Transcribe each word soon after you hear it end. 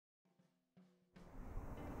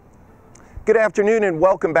Good afternoon and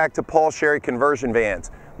welcome back to Paul Sherry Conversion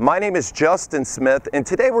Vans. My name is Justin Smith and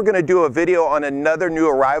today we're going to do a video on another new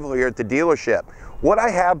arrival here at the dealership. What I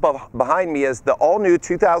have behind me is the all-new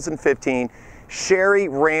 2015 Sherry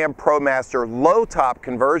RAM ProMaster low-top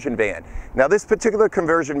conversion van. Now this particular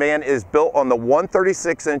conversion van is built on the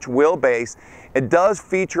 136-inch wheelbase. It does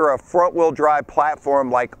feature a front-wheel drive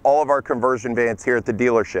platform like all of our conversion vans here at the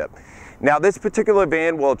dealership. Now this particular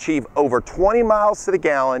van will achieve over 20 miles to the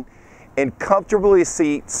gallon and comfortably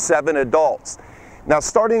seat 7 adults. Now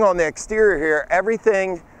starting on the exterior here,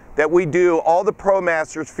 everything that we do, all the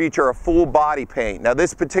ProMasters feature a full body paint. Now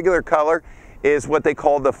this particular color is what they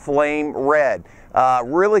call the flame red.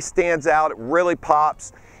 Really stands out, it really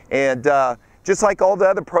pops, and just like all the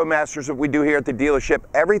other ProMasters that we do here at the dealership,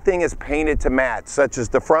 everything is painted to match, such as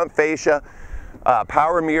the front fascia,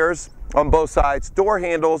 power mirrors on both sides, door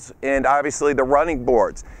handles, and obviously the running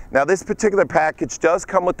boards. Now this particular package does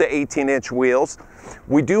come with the 18-inch wheels.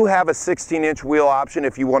 We do have a 16-inch wheel option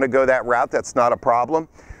if you want to go that route, that's not a problem.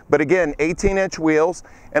 But again, 18-inch wheels,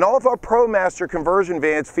 and all of our ProMaster conversion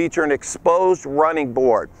vans feature an exposed running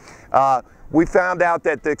board. We found out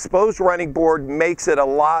that the exposed running board makes it a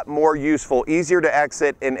lot more useful, easier to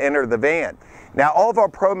exit and enter the van. Now all of our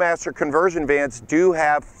ProMaster conversion vans do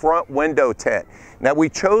have front window tint. Now we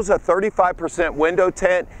chose a 35% window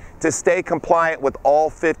tint to stay compliant with all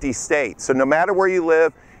 50 states. So no matter where you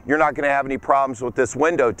live, you're not going to have any problems with this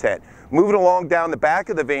window tint. Moving along down the back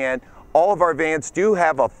of the van, all of our vans do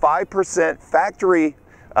have a 5% factory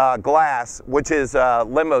glass, which is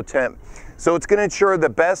limo tint. So it's going to ensure the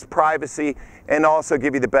best privacy and also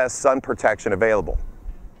give you the best sun protection available.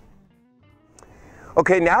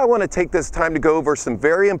 Okay, now I want to take this time to go over some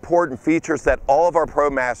very important features that all of our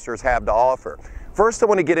ProMasters have to offer. First, I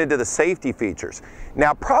want to get into the safety features.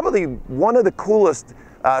 Now, probably one of the coolest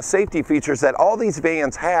safety features that all these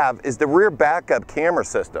vans have is the rear backup camera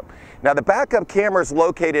system. Now, the backup camera is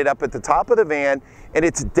located up at the top of the van and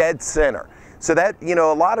it's dead center. So that, you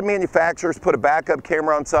know, a lot of manufacturers put a backup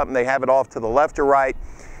camera on something, they have it off to the left or right.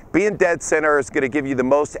 Being dead center is going to give you the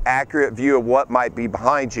most accurate view of what might be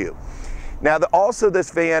behind you. Now, also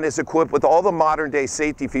this van is equipped with all the modern day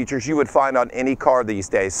safety features you would find on any car these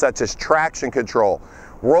days, such as traction control,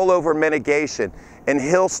 rollover mitigation, and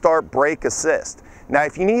hill start brake assist. Now,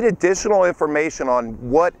 if you need additional information on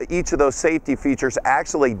what each of those safety features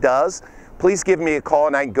actually does, please give me a call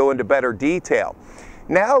and I can go into better detail.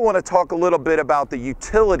 Now I want to talk a little bit about the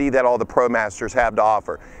utility that all the ProMasters have to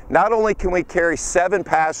offer. Not only can we carry 7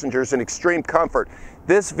 passengers in extreme comfort,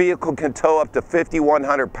 this vehicle can tow up to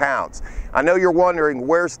 5,100 pounds. I know you're wondering,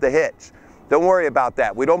 where's the hitch? Don't worry about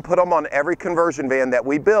that. We don't put them on every conversion van that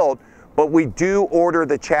we build, but we do order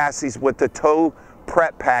the chassis with the tow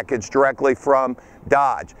prep package directly from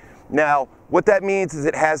Dodge. Now, what that means is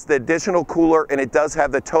it has the additional cooler and it does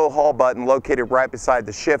have the tow haul button located right beside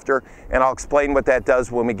the shifter, and I'll explain what that does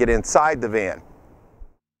when we get inside the van.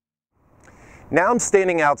 Now I'm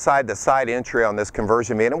standing outside the side entry on this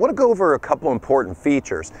conversion van. I want to go over a couple important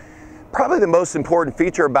features. Probably the most important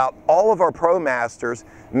feature about all of our ProMasters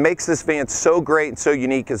makes this van so great and so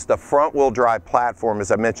unique is the front wheel drive platform,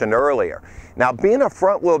 as I mentioned earlier. Now, being a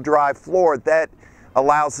front wheel drive floor, that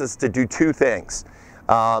allows us to do two things.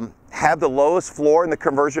 Have the lowest floor in the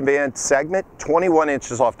conversion van segment, 21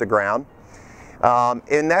 inches off the ground.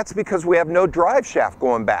 And that's because we have no drive shaft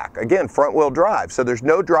going back. Again, front wheel drive, so there's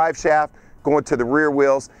no drive shaft going to the rear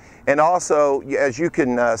wheels. And also, as you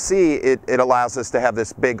can see, it allows us to have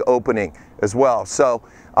this big opening as well. So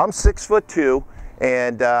I'm 6'2",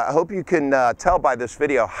 and I hope you can tell by this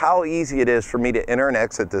video how easy it is for me to enter and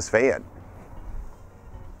exit this van.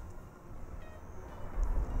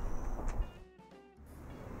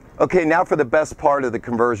 Okay, now for the best part of the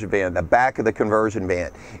conversion van, the back of the conversion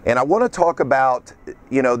van. And I want to talk about,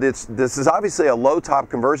 you know, this is obviously a low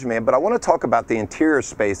top conversion van, but I want to talk about the interior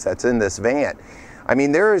space that's in this van. I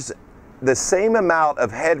mean, there's the same amount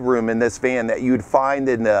of headroom in this van that you'd find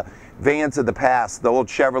in the vans of the past, the old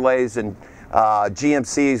Chevrolets and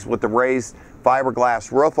GMCs with the raised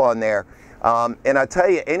fiberglass roof on there. And I tell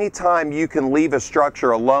you, anytime you can leave a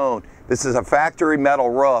structure alone, this is a factory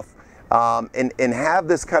metal roof, and have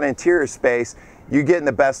this kind of interior space, you're getting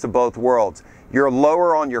the best of both worlds. You're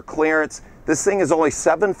lower on your clearance. This thing is only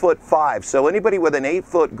 7'5", so anybody with an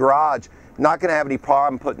 8-foot garage not going to have any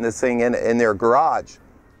problem putting this thing in their garage.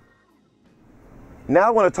 Now I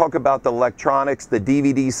want to talk about the electronics, the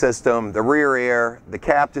DVD system, the rear air, the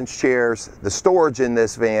captain's chairs, the storage in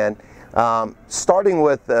this van, starting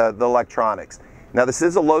with the electronics. Now this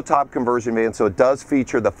is a low top conversion van, so it does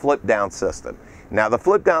feature the flip down system. Now the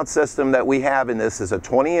flip down system that we have in this is a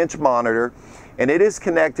 20-inch monitor, and it is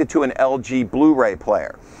connected to an LG Blu-ray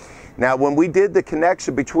player. Now when we did the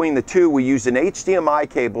connection between the two, we used an HDMI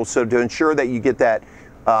cable so to ensure that you get that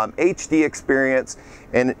HD experience.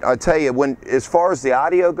 And I'll tell you, as far as the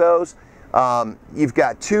audio goes, you've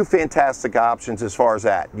got two fantastic options as far as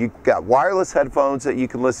that. You've got wireless headphones that you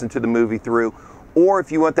can listen to the movie through, or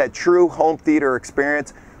if you want that true home theater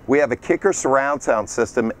experience, we have a Kicker surround sound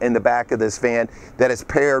system in the back of this van that is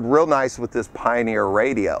paired real nice with this Pioneer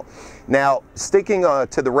radio. Now, sticking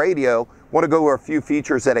to the radio, I want to go over a few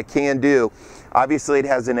features that it can do. Obviously, it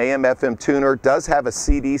has an AM/FM tuner, does have a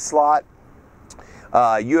CD slot,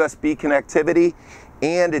 USB connectivity,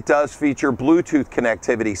 and it does feature Bluetooth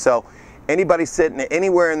connectivity. So anybody sitting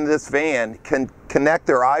anywhere in this van can connect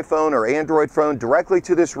their iPhone or Android phone directly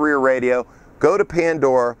to this rear radio, go to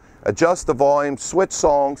Pandora, adjust the volume, switch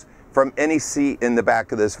songs from any seat in the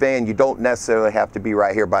back of this van. You don't necessarily have to be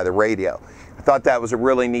right here by the radio. I thought that was a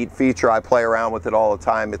really neat feature. I play around with it all the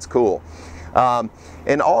time. It's cool.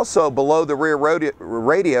 And also below the rear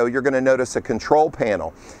radio, you're going to notice a control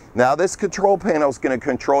panel. Now this control panel is going to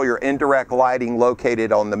control your indirect lighting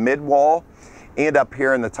located on the mid wall and up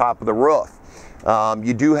here in the top of the roof.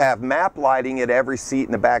 You do have map lighting at every seat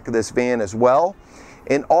in the back of this van as well,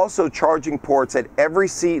 and also charging ports at every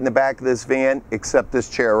seat in the back of this van except this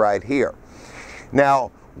chair right here. Now,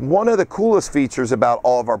 one of the coolest features about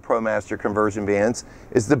all of our ProMaster conversion vans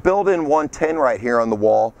is the built-in 110 right here on the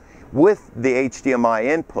wall with the HDMI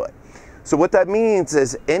input. So what that means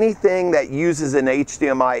is anything that uses an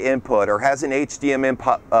HDMI input or has an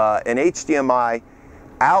HDMI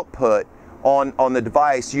output on the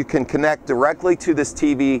device, you can connect directly to this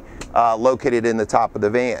TV located in the top of the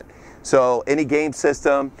van. So any game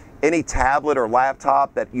system, any tablet or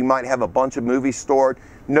laptop that you might have a bunch of movies stored,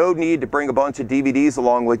 no need to bring a bunch of DVDs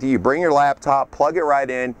along with you. You bring your laptop, plug it right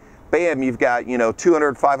in, bam, you've got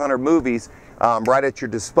 200, 500 movies right at your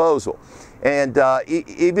disposal. And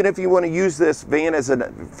even if you want to use this van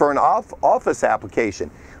for an office application,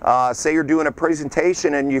 say you're doing a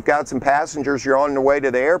presentation and you've got some passengers, you're on your way to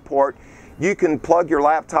the airport, you can plug your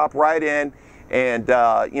laptop right in and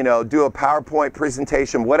do a PowerPoint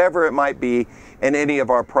presentation, whatever it might be, in any of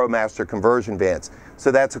our ProMaster conversion vans. So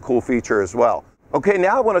that's a cool feature as well. Okay,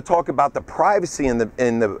 now I want to talk about the privacy in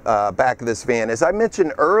the back of this van. As I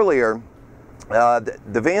mentioned earlier,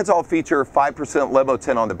 the vans all feature 5% limo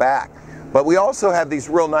tint on the back, but we also have these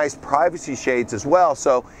real nice privacy shades as well.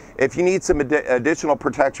 So if you need some additional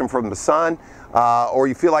protection from the sun, or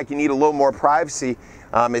you feel like you need a little more privacy,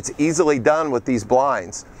 it's easily done with these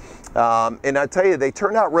blinds. And I tell you, they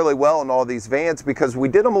turned out really well in all these vans because we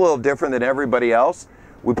did them a little different than everybody else.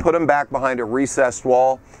 We put them back behind a recessed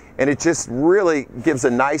wall, and it just really gives a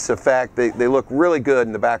nice effect. They look really good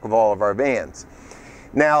in the back of all of our vans.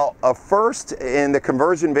 Now, first in the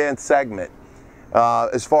conversion van segment,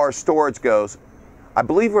 as far as storage goes, I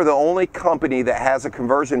believe we're the only company that has a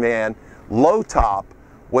conversion van low top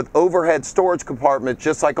with overhead storage compartment,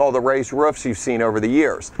 just like all the raised roofs you've seen over the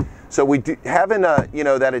years. So having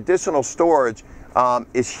that additional storage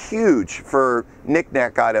is huge for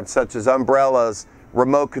knick-knack items such as umbrellas,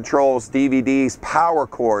 remote controls, DVDs, power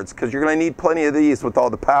cords, because you're going to need plenty of these with all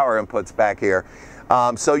the power inputs back here.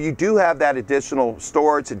 So you do have that additional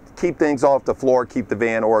storage to keep things off the floor, keep the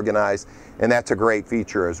van organized, and that's a great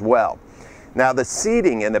feature as well. Now the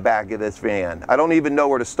seating in the back of this van, I don't even know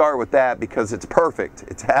where to start with that because it's perfect.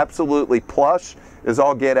 It's absolutely plush as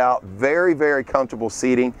all get out. Very, very comfortable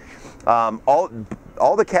seating. All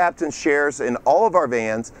the captain's chairs in all of our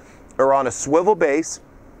vans are on a swivel base,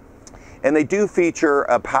 and they do feature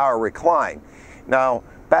a power recline. Now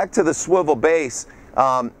back to the swivel base,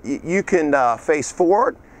 you can face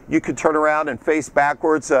forward, you can turn around and face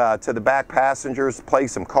backwards to the back passengers, play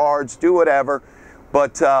some cards, do whatever.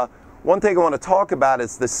 But one thing I want to talk about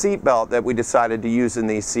is the seat belt that we decided to use in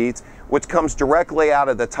these seats, which comes directly out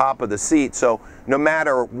of the top of the seat. So no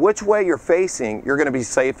matter which way you're facing, you're going to be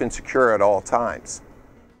safe and secure at all times.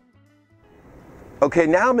 Okay,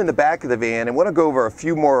 now I'm in the back of the van and I want to go over a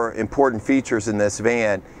few more important features in this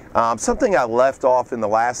van. Something I left off in the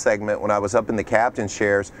last segment when I was up in the captain's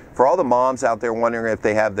chairs, for all the moms out there wondering if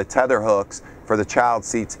they have the tether hooks for the child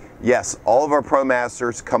seats, yes, all of our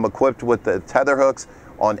ProMasters come equipped with the tether hooks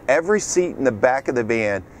on every seat in the back of the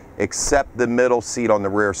van except the middle seat on the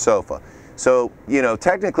rear sofa. So,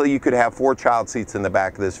 technically you could have 4 child seats in the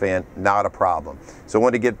back of this van, not a problem. So I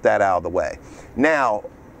wanted to get that out of the way. Now,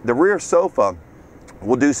 the rear sofa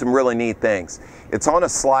will do some really neat things. It's on a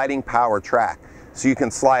sliding power track. So you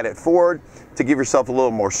can slide it forward to give yourself a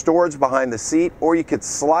little more storage behind the seat, or you could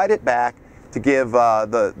slide it back to give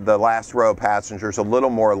the last row of passengers a little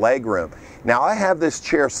more leg room. Now I have this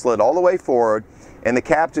chair slid all the way forward, and the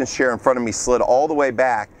captain's chair in front of me slid all the way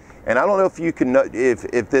back. And I don't know if you can,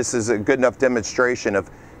 if this is a good enough demonstration of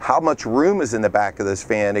how much room is in the back of this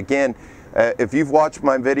van. Again, if you've watched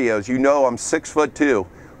my videos, you know I'm 6'2",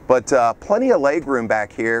 but plenty of leg room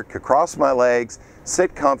back here. Could cross my legs,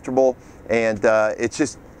 sit comfortable, and it's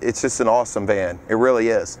just an awesome van. It really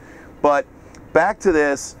is. But back to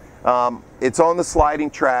this. It's on the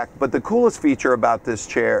sliding track, but the coolest feature about this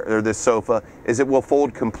chair, or this sofa, is it will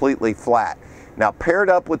fold completely flat. Now, paired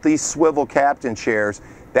up with these swivel captain chairs,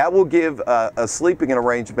 that will give a sleeping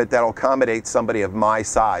arrangement that will accommodate somebody of my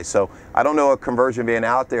size. So I don't know a conversion van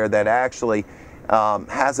out there that actually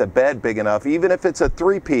has a bed big enough, even if it's a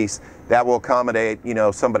 3-piece, that will accommodate, you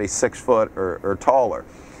know, somebody 6 foot or taller.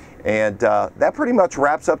 And that pretty much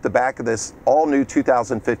wraps up the back of this all-new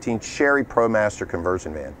 2015 Sherry ProMaster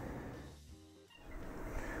conversion van.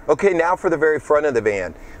 Okay, now for the very front of the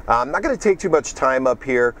van. I'm not going to take too much time up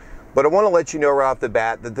here, but I want to let you know right off the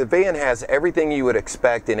bat that the van has everything you would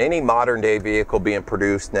expect in any modern day vehicle being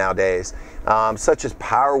produced nowadays, such as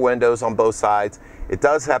power windows on both sides. It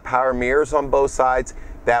does have power mirrors on both sides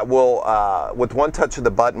that will, with one touch of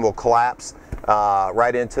the button, will collapse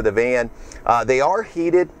right into the van. They are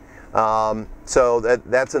heated, so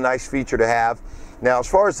that's a nice feature to have. Now, as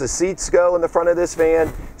far as the seats go in the front of this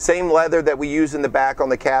van, same leather that we use in the back on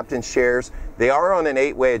the captain's chairs. They are on an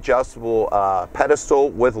 8-way adjustable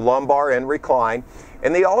pedestal with lumbar and recline,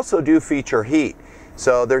 and they also do feature heat.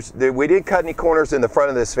 So we didn't cut any corners in the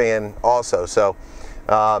front of this van also. So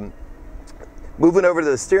moving over to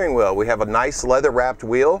the steering wheel, we have a nice leather wrapped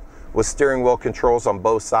wheel with steering wheel controls on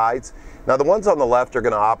both sides. Now the ones on the left are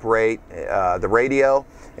going to operate the radio,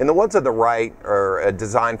 and the ones on the right are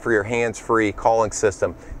designed for your hands-free calling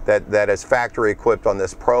system that is factory equipped on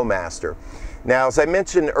this ProMaster. Now, as I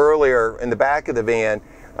mentioned earlier in the back of the van,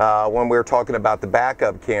 when we were talking about the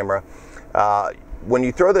backup camera, when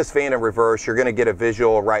you throw this van in reverse, you're going to get a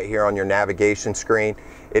visual right here on your navigation screen.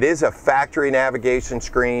 It is a factory navigation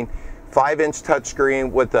screen, 5-inch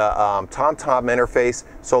touchscreen with a TomTom interface.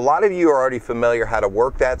 So a lot of you are already familiar how to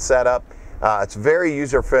work that setup. It's very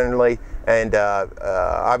user-friendly and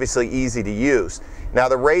obviously easy to use. Now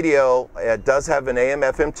the radio does have an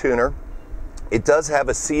AM/FM tuner. It does have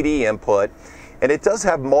a CD input, and it does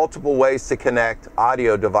have multiple ways to connect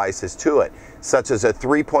audio devices to it, such as a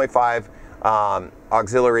 3.5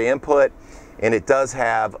 auxiliary input, and it does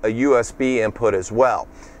have a USB input as well.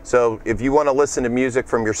 So if you want to listen to music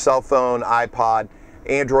from your cell phone, iPod,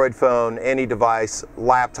 Android phone, any device,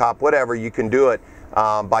 laptop, whatever, you can do it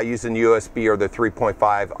by using USB or the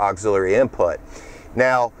 3.5 auxiliary input.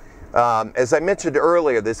 Now, as I mentioned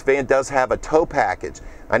earlier, this van does have a tow package.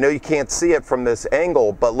 I know you can't see it from this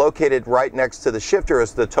angle, but located right next to the shifter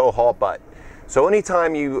is the tow halt button. So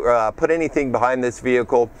anytime you put anything behind this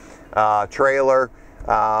vehicle, trailer,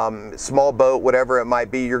 small boat, whatever it might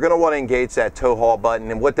be, you're going to want to engage that tow haul button,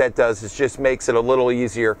 and what that does is just makes it a little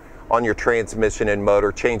easier on your transmission and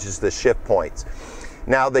motor, changes the shift points.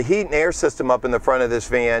 Now the heat and air system up in the front of this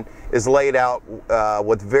van is laid out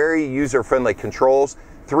with very user-friendly controls.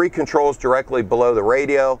 3 controls directly below the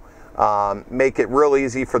radio, make it real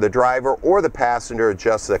easy for the driver or the passenger to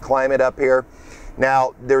adjust the climate up here.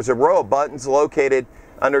 Now there's a row of buttons located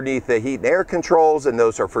underneath the heat and air controls, and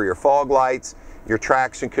those are for your fog lights, your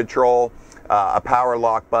traction control, a power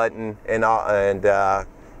lock button, and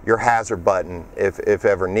your hazard button if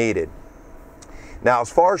ever needed. Now,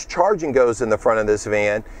 as far as charging goes in the front of this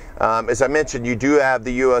van, as I mentioned, you do have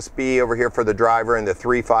the USB over here for the driver and the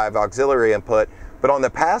 3.5 auxiliary input, but on the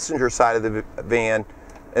passenger side of the van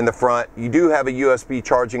in the front, you do have a USB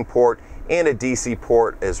charging port and a DC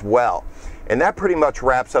port as well. And that pretty much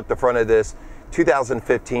wraps up the front of this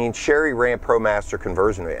 2015 Sherry RAM ProMaster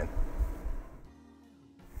conversion van.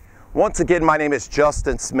 Once again, my name is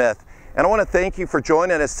Justin Smith, and I want to thank you for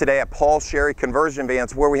joining us today at Paul Sherry Conversion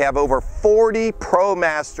Vans, where we have over 40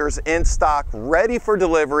 ProMasters in stock, ready for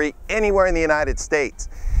delivery anywhere in the United States.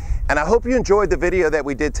 And I hope you enjoyed the video that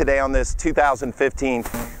we did today on this 2015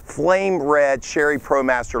 Flame Red Sherry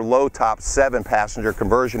ProMaster Low Top 7-passenger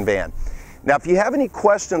conversion van. Now, if you have any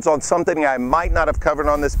questions on something I might not have covered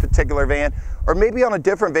on this particular van, or maybe on a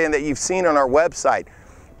different van that you've seen on our website,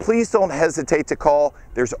 please don't hesitate to call.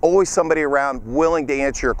 There's always somebody around willing to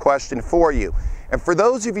answer your question for you. And for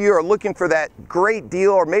those of you who are looking for that great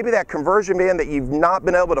deal, or maybe that conversion van that you've not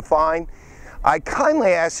been able to find, I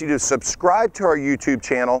kindly ask you to subscribe to our YouTube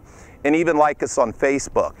channel and even like us on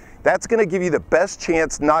Facebook. That's going to give you the best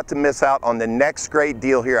chance not to miss out on the next great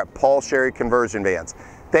deal here at Paul Sherry Conversion Vans.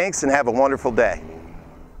 Thanks, and have a wonderful day.